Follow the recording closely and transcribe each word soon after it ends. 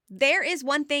there is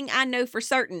one thing I know for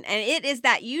certain, and it is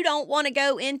that you don't want to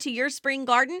go into your spring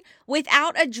garden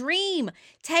without a dream.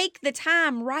 Take the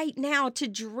time right now to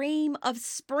dream of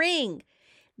spring.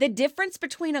 The difference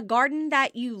between a garden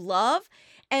that you love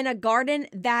and a garden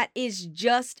that is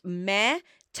just meh,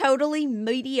 totally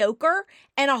mediocre,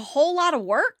 and a whole lot of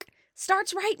work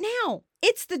starts right now.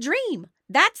 It's the dream.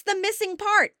 That's the missing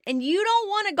part. And you don't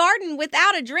want a garden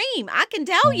without a dream, I can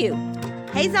tell you.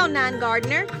 Hey Zone 9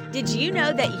 Gardener, did you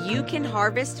know that you can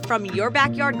harvest from your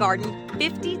backyard garden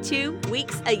 52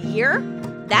 weeks a year?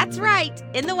 That's right.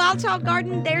 In the Wild Child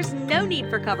Garden, there's no need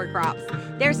for cover crops.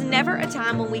 There's never a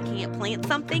time when we can't plant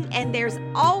something, and there's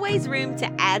always room to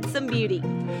add some beauty.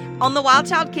 On the Wild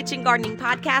Child Kitchen Gardening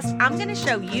Podcast, I'm going to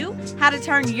show you how to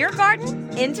turn your garden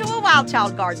into a Wild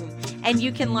Child garden. And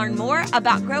you can learn more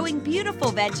about growing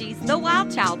beautiful veggies the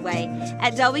Wild Child way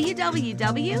at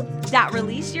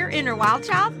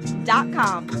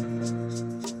www.releaseyourinnerwildchild.com.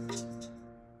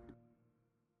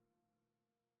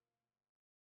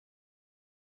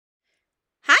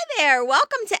 Hi there.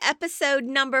 Welcome to episode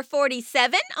number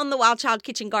 47 on the Wild Child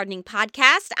Kitchen Gardening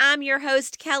Podcast. I'm your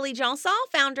host, Kelly Jonsall,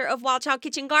 founder of Wild Child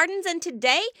Kitchen Gardens, and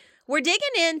today we're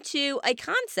digging into a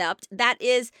concept that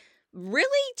is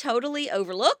really totally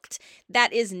overlooked,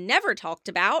 that is never talked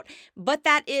about, but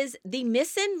that is the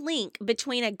missing link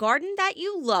between a garden that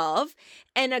you love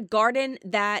and a garden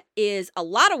that is a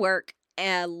lot of work,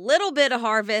 a little bit of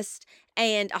harvest,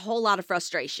 and a whole lot of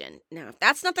frustration. Now, if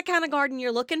that's not the kind of garden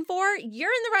you're looking for,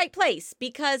 you're in the right place,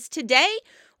 because today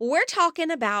we're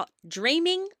talking about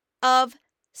dreaming of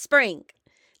spring.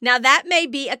 Now, that may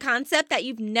be a concept that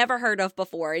you've never heard of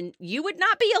before, and you would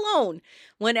not be alone.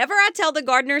 Whenever I tell the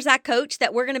gardeners I coach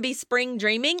that we're going to be spring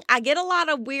dreaming, I get a lot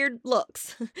of weird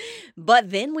looks.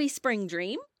 But then we spring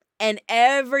dream, and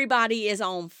everybody is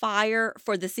on fire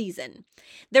for the season.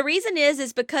 The reason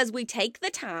is because we take the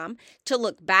time to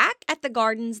look back at the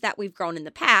gardens that we've grown in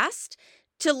the past,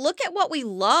 to look at what we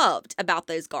loved about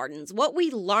those gardens, what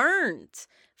we learned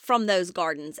from those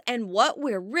gardens, and what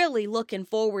we're really looking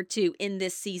forward to in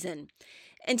this season.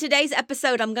 In today's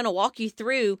episode, I'm going to walk you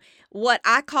through what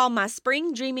I call my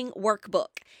Spring Dreaming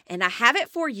Workbook, and I have it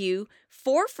for you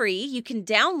for free. You can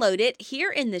download it here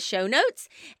in the show notes,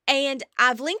 and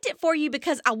I've linked it for you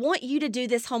because I want you to do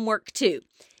this homework too.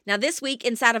 Now, this week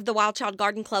inside of the Wild Child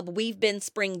Garden Club, we've been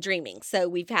spring dreaming. So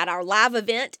we've had our live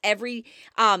event every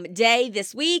day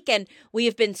this week, and we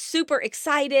have been super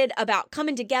excited about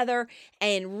coming together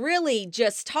and really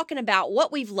just talking about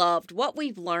what we've loved, what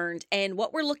we've learned, and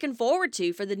what we're looking forward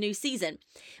to for the new season.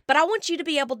 But I want you to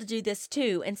be able to do this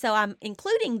too. And so I'm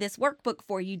including this workbook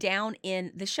for you down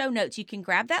in the show notes. You can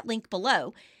grab that link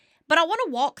below. But I want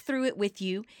to walk through it with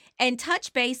you and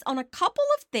touch base on a couple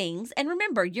of things. And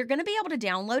remember, you're going to be able to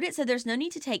download it, so there's no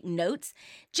need to take notes.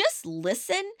 Just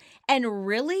listen and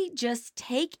really just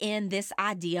take in this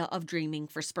idea of dreaming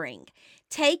for spring.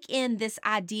 Take in this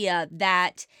idea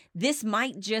that this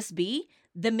might just be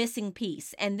the missing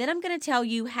piece. And then I'm going to tell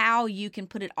you how you can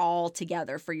put it all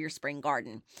together for your spring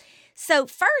garden. So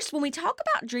first, when we talk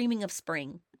about dreaming of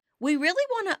spring, we really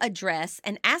want to address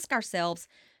and ask ourselves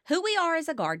who we are as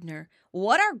a gardener,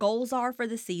 what our goals are for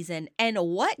the season, and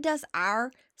what does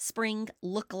our spring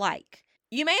look like.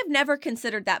 You may have never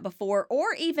considered that before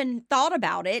or even thought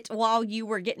about it while you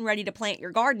were getting ready to plant your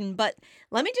garden, but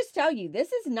let me just tell you,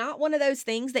 this is not one of those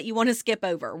things that you want to skip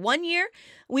over. One year,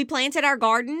 we planted our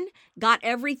garden, got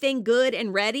everything good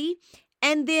and ready,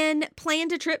 and then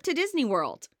planned a trip to Disney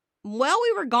World. Well,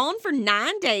 we were gone for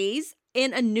 9 days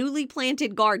in a newly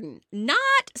planted garden.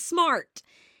 Not smart.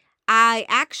 I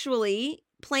actually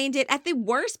planned it at the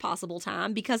worst possible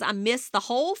time because I missed the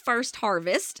whole first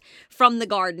harvest from the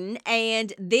garden.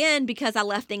 And then because I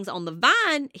left things on the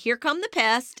vine, here come the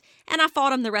pests, and I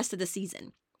fought them the rest of the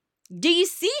season. Do you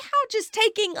see how just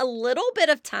taking a little bit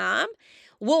of time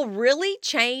will really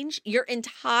change your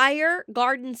entire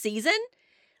garden season?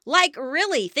 Like,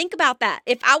 really, think about that.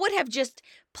 If I would have just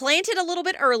planted a little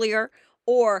bit earlier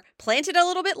or planted a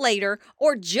little bit later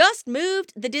or just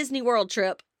moved the Disney World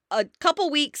trip a couple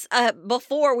weeks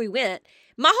before we went,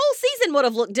 my whole season would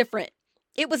have looked different.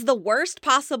 It was the worst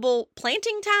possible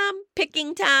planting time,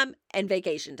 picking time, and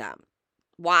vacation time.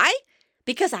 Why?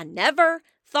 Because I never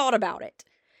thought about it.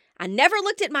 I never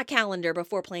looked at my calendar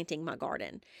before planting my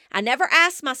garden. I never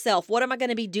asked myself, what am I going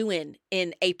to be doing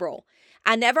in April?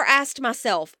 I never asked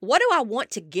myself, what do I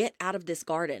want to get out of this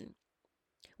garden?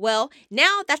 Well,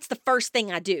 now that's the first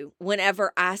thing I do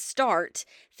whenever I start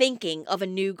thinking of a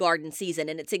new garden season.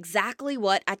 And it's exactly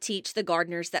what I teach the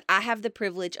gardeners that I have the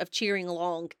privilege of cheering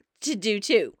along to do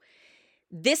too.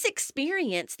 This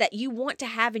experience that you want to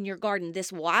have in your garden,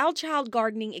 this wild child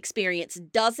gardening experience,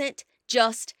 doesn't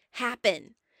just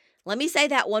happen. Let me say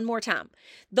that one more time.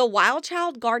 The wild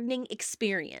child gardening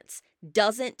experience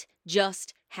doesn't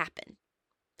just happen.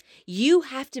 You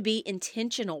have to be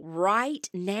intentional right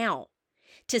now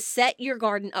to set your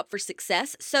garden up for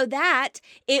success so that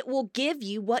it will give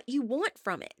you what you want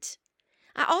from it.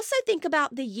 I also think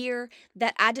about the year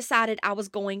that I decided I was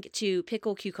going to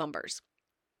pickle cucumbers.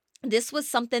 This was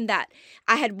something that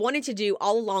I had wanted to do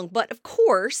all along, but of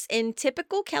course, in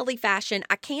typical Kelly fashion,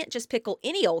 I can't just pickle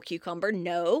any old cucumber.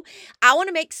 No, I want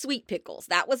to make sweet pickles.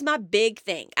 That was my big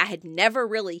thing. I had never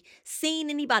really seen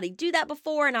anybody do that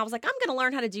before, and I was like, I'm going to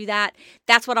learn how to do that.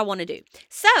 That's what I want to do.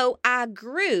 So I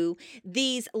grew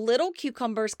these little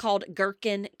cucumbers called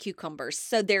gherkin cucumbers.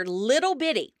 So they're little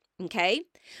bitty. Okay.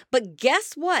 But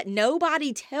guess what?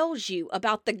 Nobody tells you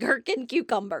about the gherkin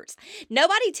cucumbers.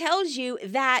 Nobody tells you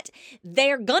that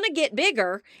they're going to get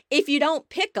bigger if you don't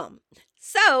pick them.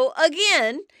 So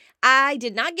again, I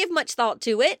did not give much thought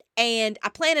to it, and I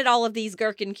planted all of these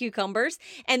gherkin cucumbers,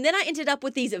 and then I ended up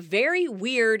with these very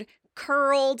weird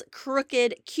curled,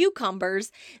 crooked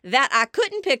cucumbers that I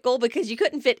couldn't pickle because you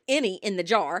couldn't fit any in the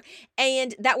jar,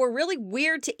 and that were really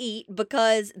weird to eat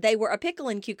because they were a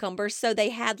pickling cucumber, so they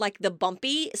had like the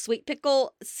bumpy sweet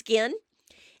pickle skin.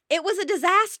 It was a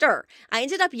disaster. I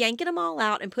ended up yanking them all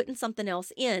out and putting something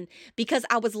else in because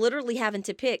I was literally having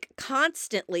to pick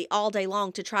constantly all day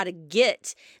long to try to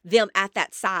get them at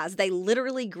that size. They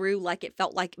literally grew like it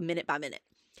felt like minute by minute.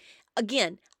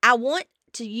 Again, I want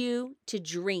you to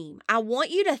dream. I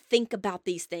want you to think about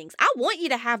these things. I want you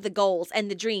to have the goals and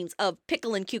the dreams of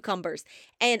pickling cucumbers.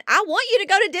 And I want you to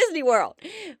go to Disney World.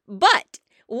 But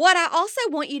what I also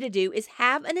want you to do is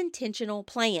have an intentional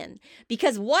plan,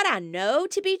 because what I know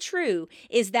to be true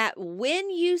is that when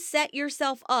you set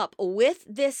yourself up with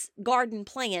this garden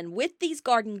plan, with these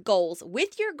garden goals,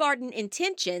 with your garden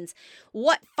intentions,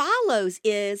 what follows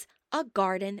is a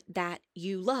garden that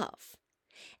you love.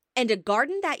 And a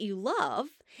garden that you love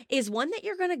is one that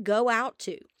you're going to go out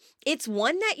to. It's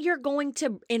one that you're going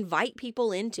to invite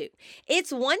people into.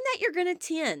 It's one that you're going to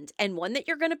tend and one that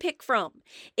you're going to pick from.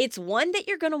 It's one that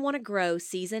you're going to want to grow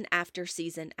season after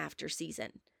season after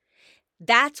season.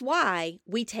 That's why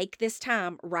we take this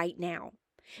time right now.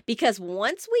 Because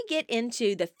once we get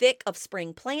into the thick of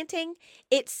spring planting,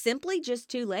 it's simply just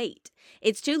too late.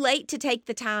 It's too late to take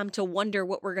the time to wonder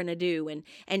what we're going to do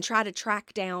and try to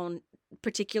track down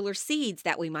particular seeds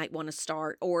that we might want to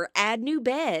start, or add new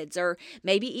beds, or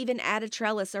maybe even add a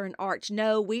trellis or an arch.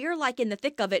 No, we are like in the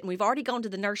thick of it, and we've already gone to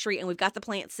the nursery and we've got the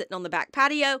plants sitting on the back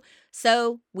patio,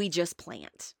 so we just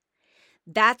plant.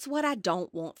 That's what I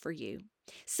don't want for you.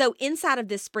 So inside of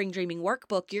this Spring Dreaming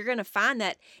Workbook, you're going to find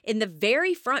that in the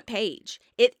very front page,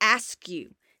 it asks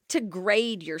you to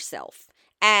grade yourself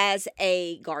as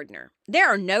a gardener. There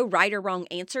are no right or wrong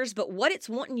answers, but what it's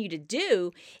wanting you to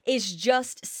do is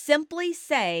just simply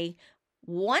say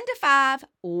 1 to 5,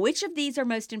 which of these are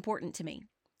most important to me?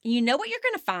 You know what you're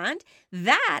going to find?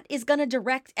 That is going to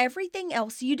direct everything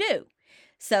else you do.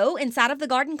 So inside of the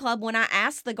garden club, when I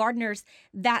ask the gardeners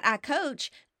that I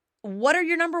coach, what are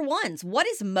your number ones? What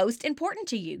is most important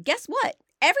to you? Guess what?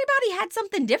 Everybody had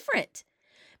something different.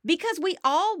 Because we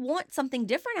all want something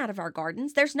different out of our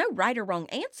gardens. There's no right or wrong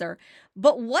answer.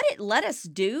 But what it let us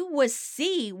do was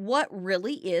see what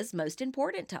really is most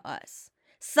important to us.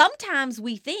 Sometimes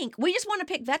we think we just want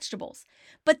to pick vegetables.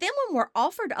 But then when we're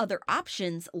offered other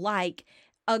options like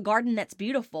a garden that's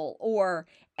beautiful, or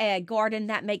a garden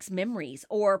that makes memories,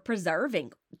 or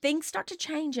preserving, things start to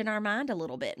change in our mind a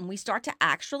little bit. And we start to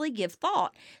actually give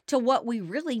thought to what we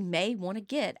really may want to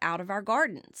get out of our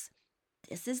gardens.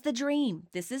 This is the dream.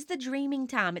 This is the dreaming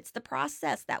time. It's the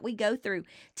process that we go through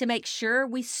to make sure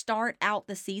we start out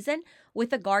the season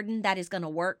with a garden that is going to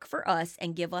work for us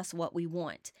and give us what we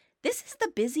want. This is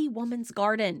the busy woman's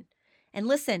garden. And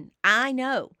listen, I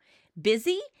know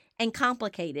busy and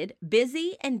complicated,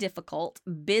 busy and difficult,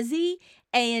 busy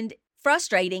and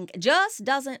frustrating just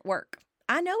doesn't work.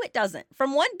 I know it doesn't.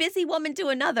 From one busy woman to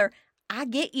another, I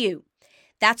get you.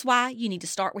 That's why you need to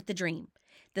start with the dream.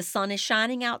 The sun is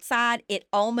shining outside. It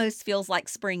almost feels like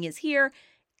spring is here.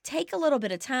 Take a little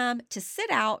bit of time to sit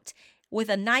out with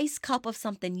a nice cup of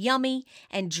something yummy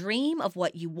and dream of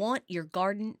what you want your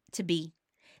garden to be.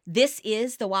 This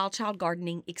is the Wild Child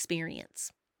Gardening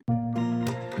Experience.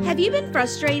 Have you been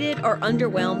frustrated or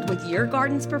underwhelmed with your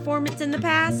garden's performance in the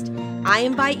past? I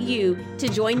invite you to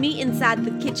join me inside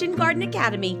the Kitchen Garden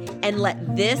Academy and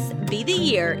let this be the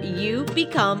year you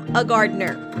become a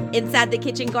gardener. Inside the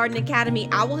Kitchen Garden Academy,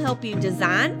 I will help you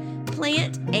design,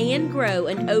 plant and grow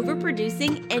an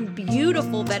overproducing and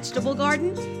beautiful vegetable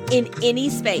garden in any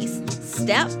space,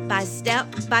 step by step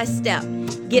by step.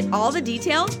 Get all the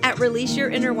details at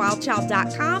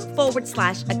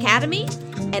releaseyourinnerwildchild.com/academy,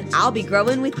 and I'll be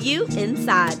growing with you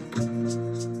inside.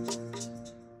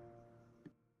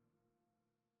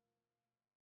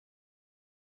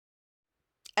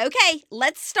 Okay,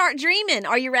 let's start dreaming.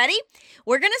 Are you ready?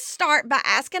 We're going to start by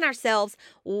asking ourselves,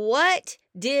 what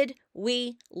did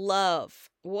we love?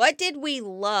 What did we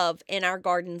love in our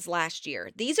gardens last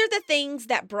year? These are the things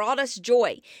that brought us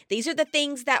joy. These are the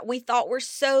things that we thought were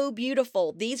so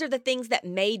beautiful. These are the things that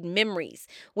made memories.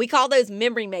 We call those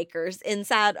memory makers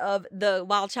inside of the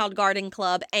Wild Child Garden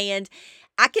Club. And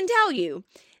I can tell you,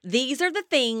 these are the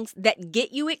things that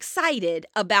get you excited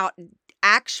about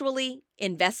actually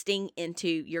investing into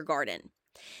your garden.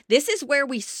 This is where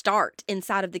we start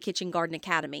inside of the Kitchen Garden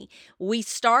Academy. We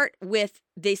start with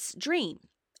this dream.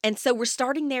 And so we're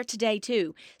starting there today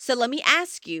too. So let me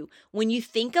ask you, when you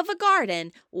think of a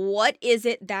garden, what is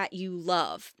it that you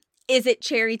love? Is it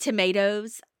cherry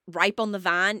tomatoes ripe on the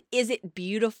vine? Is it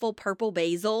beautiful purple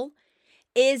basil?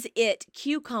 Is it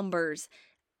cucumbers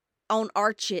on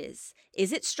arches?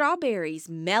 Is it strawberries,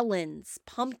 melons,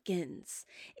 pumpkins?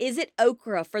 Is it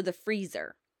okra for the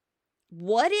freezer?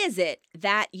 What is it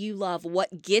that you love?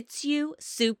 What gets you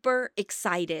super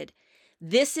excited?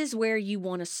 This is where you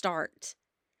want to start.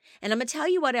 And I'm going to tell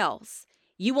you what else.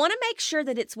 You want to make sure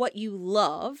that it's what you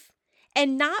love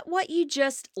and not what you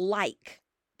just like.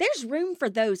 There's room for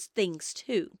those things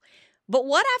too. But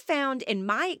what I found in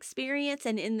my experience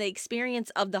and in the experience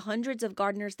of the hundreds of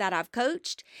gardeners that I've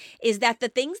coached is that the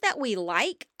things that we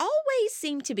like always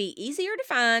seem to be easier to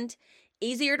find,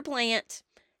 easier to plant,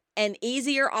 and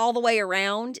easier all the way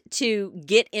around to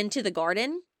get into the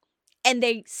garden. And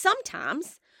they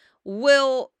sometimes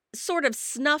will sort of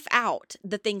snuff out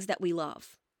the things that we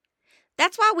love.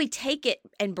 That's why we take it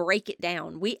and break it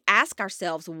down. We ask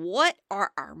ourselves, what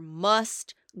are our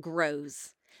must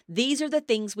grows? These are the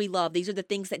things we love. These are the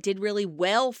things that did really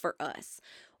well for us.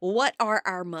 What are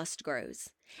our must grows?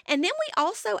 And then we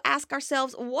also ask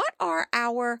ourselves, what are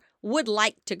our would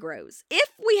like to grows if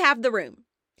we have the room?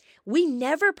 We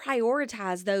never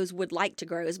prioritize those would like to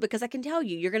grows because I can tell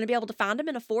you, you're going to be able to find them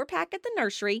in a 4-pack at the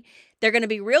nursery. They're going to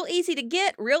be real easy to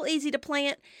get, real easy to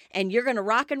plant, and you're going to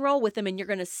rock and roll with them, and you're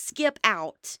going to skip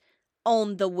out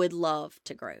on the would love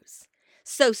to grows.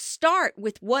 So start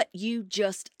with what you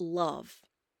just love.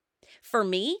 For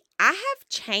me, I have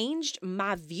changed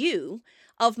my view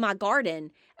of my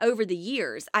garden over the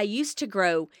years. I used to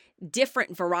grow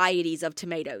different varieties of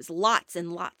tomatoes, lots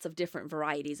and lots of different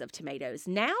varieties of tomatoes.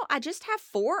 Now I just have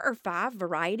 4 or 5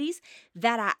 varieties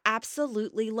that I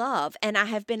absolutely love, and I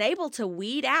have been able to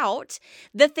weed out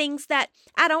the things that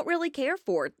I don't really care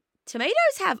for.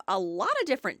 Tomatoes have a lot of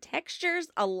different textures,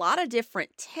 a lot of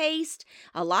different taste,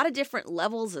 a lot of different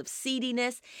levels of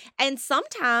seediness, and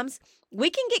sometimes we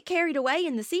can get carried away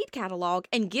in the seed catalog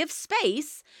and give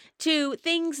space to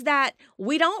things that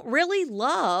we don't really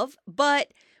love,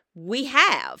 but we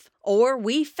have, or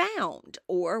we found,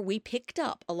 or we picked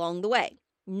up along the way.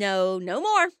 No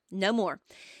more.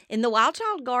 In the Wild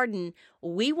Child Garden,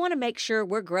 we want to make sure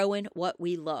we're growing what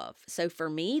we love. So for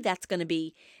me, that's going to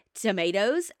be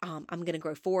tomatoes. I'm going to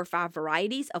grow 4 or 5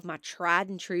 varieties of my tried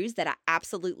and trues that I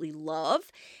absolutely love.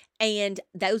 And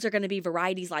those are going to be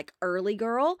varieties like Early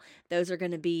Girl. Those are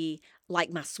going to be like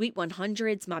my Sweet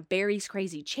 100s, my Berry's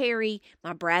Crazy Cherry,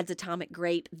 my Brad's Atomic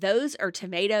Grape. Those are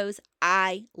tomatoes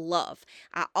I love.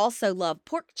 I also love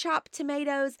pork chop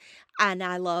tomatoes, and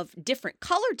I love different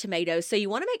colored tomatoes. So you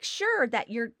want to make sure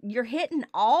that you're hitting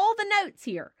all the notes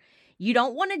here. You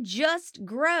don't want to just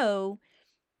grow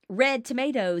red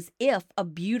tomatoes if a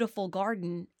beautiful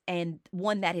garden and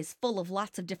one that is full of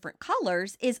lots of different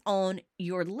colors is on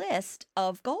your list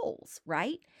of goals,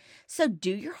 right? So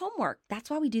do your homework. That's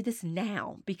why we do this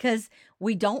now, because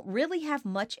we don't really have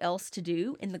much else to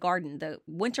do in the garden. The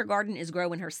winter garden is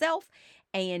growing herself,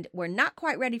 and we're not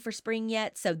quite ready for spring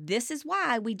yet. So this is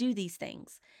why we do these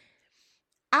things.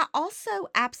 I also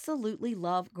absolutely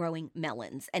love growing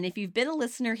melons. And if you've been a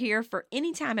listener here for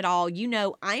any time at all, you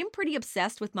know I am pretty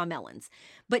obsessed with my melons.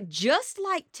 But just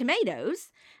like tomatoes,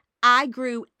 I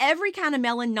grew every kind of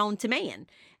melon known to man.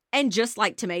 And just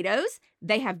like tomatoes,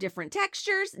 they have different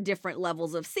textures, different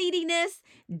levels of seediness,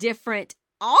 different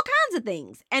all kinds of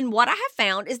things. And what I have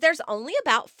found is there's only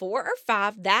about 4 or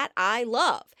 5 that I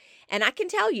love. And I can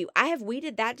tell you, I have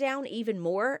weeded that down even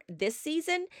more this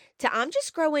season to I'm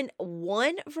just growing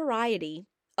one variety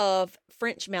of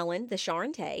French melon, the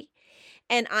Charente,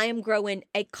 and I am growing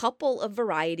a couple of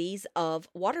varieties of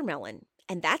watermelon.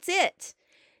 And that's it.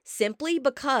 simply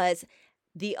because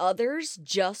the others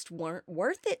just weren't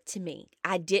worth it to me.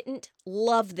 I didn't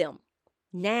love them.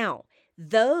 Now,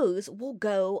 those will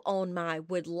go on my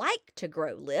would like to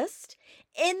grow list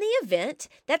in the event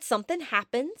that something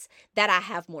happens, that I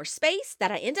have more space,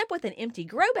 that I end up with an empty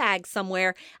grow bag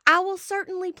somewhere. I will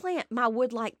certainly plant my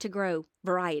would like to grow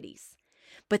varieties,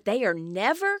 but they are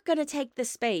never going to take the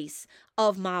space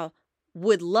of my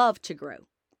would love to grow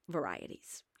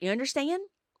varieties. You understand?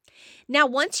 Now,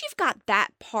 once you've got that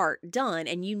part done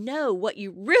and you know what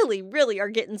you really, really are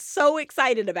getting so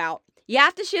excited about, you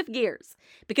have to shift gears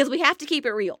because we have to keep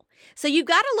it real. So you've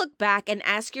got to look back and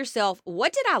ask yourself,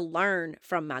 what did I learn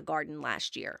from my garden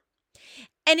last year?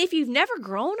 And if you've never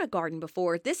grown a garden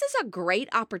before, this is a great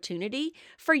opportunity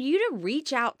for you to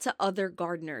reach out to other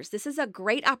gardeners. This is a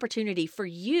great opportunity for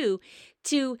you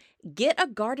to get a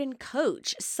garden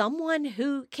coach, someone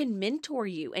who can mentor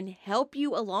you and help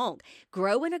you along.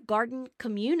 Grow in a garden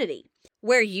community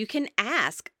where you can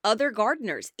ask other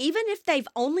gardeners, even if they've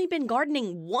only been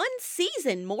gardening one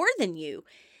season more than you,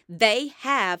 they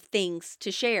have things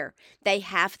to share. They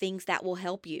have things that will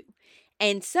help you.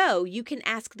 And so you can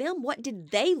ask them, what did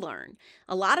they learn?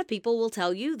 A lot of people will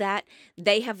tell you that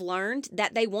they have learned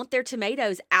that they want their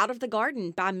tomatoes out of the garden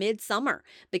by midsummer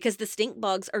because the stink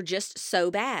bugs are just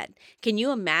so bad. Can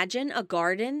you imagine a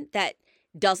garden that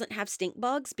doesn't have stink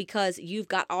bugs because you've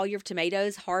got all your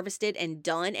tomatoes harvested and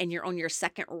done and you're on your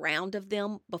second round of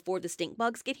them before the stink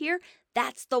bugs get here?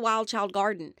 That's the Wild Child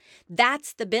Garden.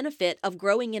 That's the benefit of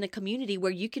growing in a community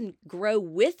where you can grow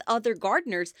with other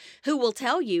gardeners who will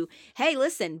tell you, hey,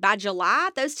 listen, by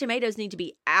July, those tomatoes need to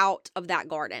be out of that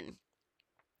garden.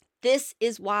 This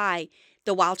is why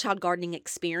the Wild Child Gardening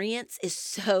experience is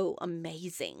so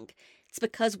amazing. It's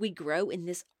because we grow in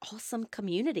this awesome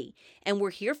community and we're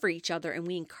here for each other and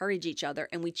we encourage each other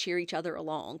and we cheer each other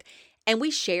along and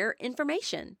we share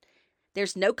information.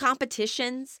 There's no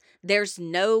competitions. There's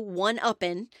no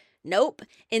one-upping. Nope.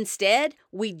 Instead,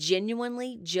 we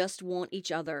genuinely just want each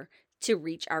other to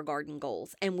reach our garden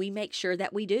goals, and we make sure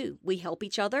that we do. We help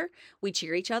each other, we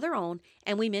cheer each other on,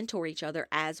 and we mentor each other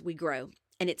as we grow.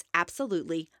 And it's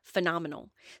absolutely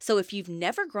phenomenal. So if you've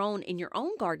never grown in your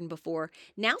own garden before,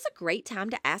 now's a great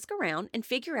time to ask around and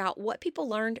figure out what people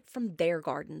learned from their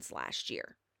gardens last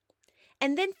year.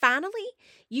 And then finally,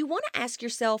 you want to ask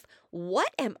yourself,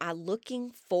 what am I looking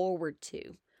forward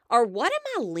to? Or what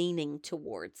am I leaning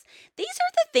towards? These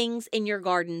are the things in your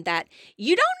garden that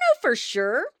you don't know for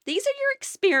sure. These are your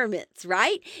experiments,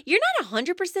 right? You're not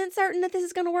 100% certain that this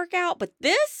is going to work out, but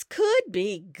this could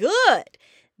be good.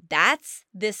 That's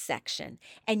this section.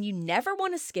 And you never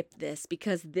want to skip this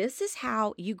because this is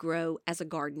how you grow as a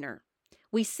gardener.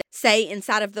 We say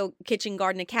inside of the Kitchen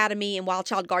Garden Academy and Wild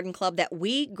Child Garden Club that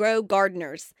we grow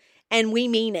gardeners, and we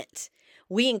mean it.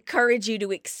 We encourage you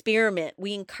to experiment.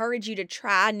 We encourage you to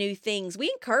try new things.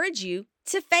 We encourage you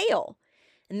to fail.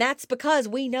 And that's because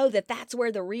we know that that's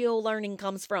where the real learning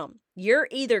comes from. You're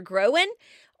either growing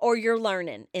or you're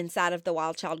learning inside of the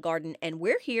Wild Child Garden, and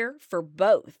we're here for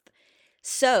both.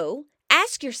 So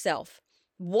ask yourself,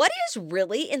 what is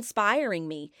really inspiring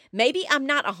me? Maybe I'm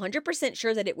not 100%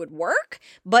 sure that it would work,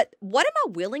 but what am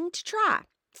I willing to try?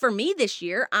 For me this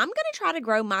year, I'm going to try to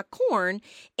grow my corn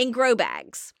in grow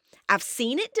bags. I've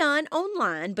seen it done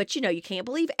online, but you can't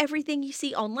believe everything you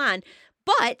see online.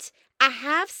 But I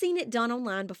have seen it done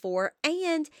online before,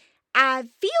 and I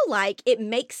feel like it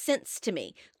makes sense to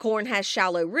me. Corn has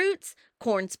shallow roots.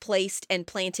 Corn's placed and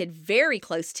planted very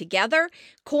close together.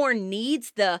 Corn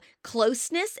needs the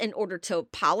closeness in order to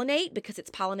pollinate because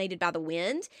it's pollinated by the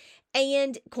wind.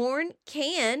 And corn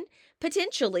can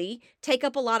potentially take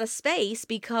up a lot of space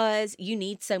because you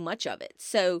need so much of it.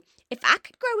 So if I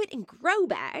could grow it in grow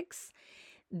bags,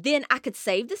 then I could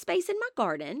save the space in my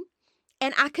garden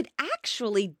and I could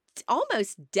actually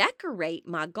almost decorate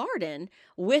my garden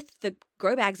with the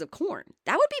grow bags of corn.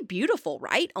 That would be beautiful,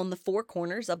 right? On the four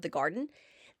corners of the garden.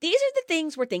 These are the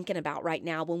things we're thinking about right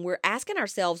now when we're asking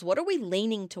ourselves, what are we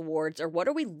leaning towards or what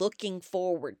are we looking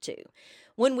forward to?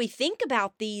 When we think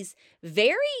about these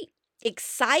very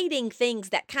exciting things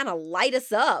that kind of light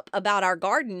us up about our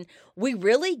garden, we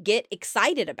really get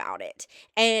excited about it.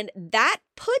 And that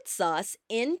puts us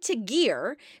into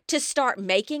gear to start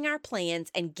making our plans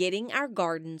and getting our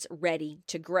gardens ready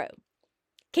to grow.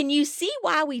 Can you see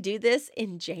why we do this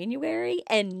in January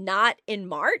and not in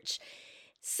March?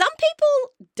 Some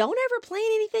people don't ever plant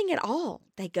anything at all.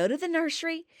 They go to the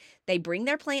nursery, they bring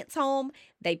their plants home,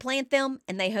 they plant them,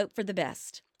 and they hope for the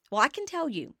best. Well, I can tell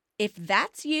you, if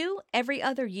that's you every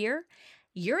other year,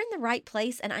 you're in the right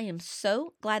place, and I am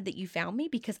so glad that you found me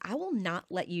because I will not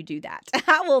let you do that.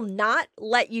 I will not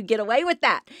let you get away with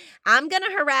that. I'm going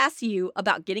to harass you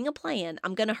about getting a plan.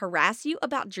 I'm going to harass you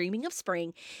about dreaming of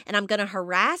spring, and I'm going to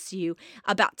harass you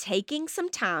about taking some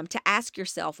time to ask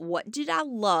yourself, what did I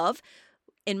love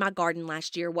in my garden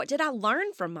last year? What did I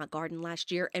learn from my garden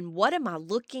last year? And what am I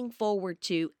looking forward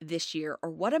to this year? Or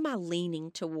what am I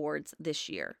leaning towards this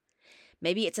year?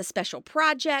 Maybe it's a special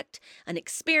project, an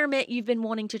experiment you've been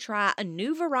wanting to try, a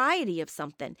new variety of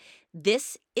something.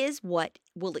 This is what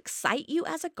will excite you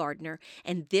as a gardener,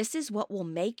 and this is what will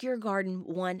make your garden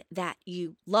one that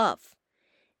you love.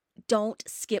 Don't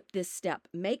skip this step.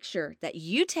 Make sure that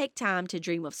you take time to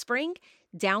dream of spring.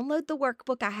 Download the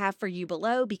workbook I have for you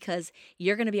below because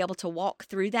you're going to be able to walk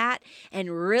through that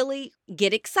and really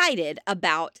get excited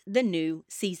about the new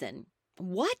season.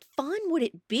 What fun would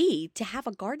it be to have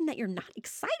a garden that you're not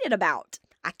excited about?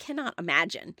 I cannot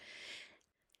imagine.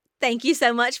 Thank you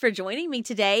so much for joining me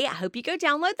today. I hope you go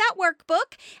download that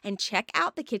workbook and check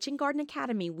out the Kitchen Garden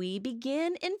Academy. We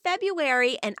begin in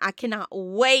February, and I cannot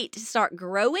wait to start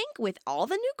growing with all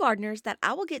the new gardeners that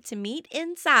I will get to meet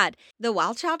inside. The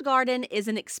Wild Child Garden is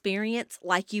an experience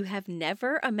like you have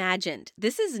never imagined.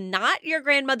 This is not your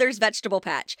grandmother's vegetable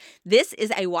patch. This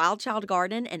is a Wild Child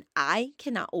Garden, and I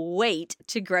cannot wait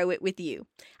to grow it with you.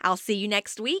 I'll see you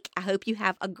next week. I hope you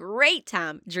have a great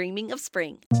time dreaming of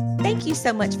spring. Thank you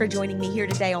so much for joining me here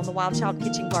today on the Wild Child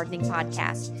Kitchen Gardening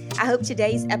Podcast. I hope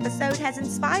today's episode has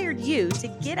inspired you to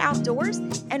get outdoors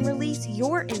and release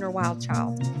your inner wild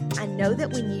child. I know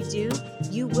that when you do,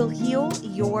 you will heal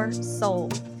your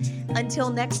soul. Until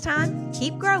next time,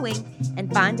 keep growing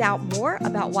and find out more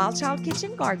about Wild Child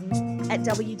Kitchen Gardens at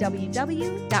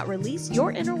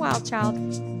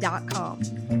www.releaseyourinnerwildchild.com.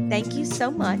 Thank you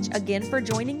so much again for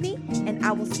joining me, and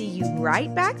I will see you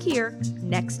right back here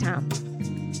next time.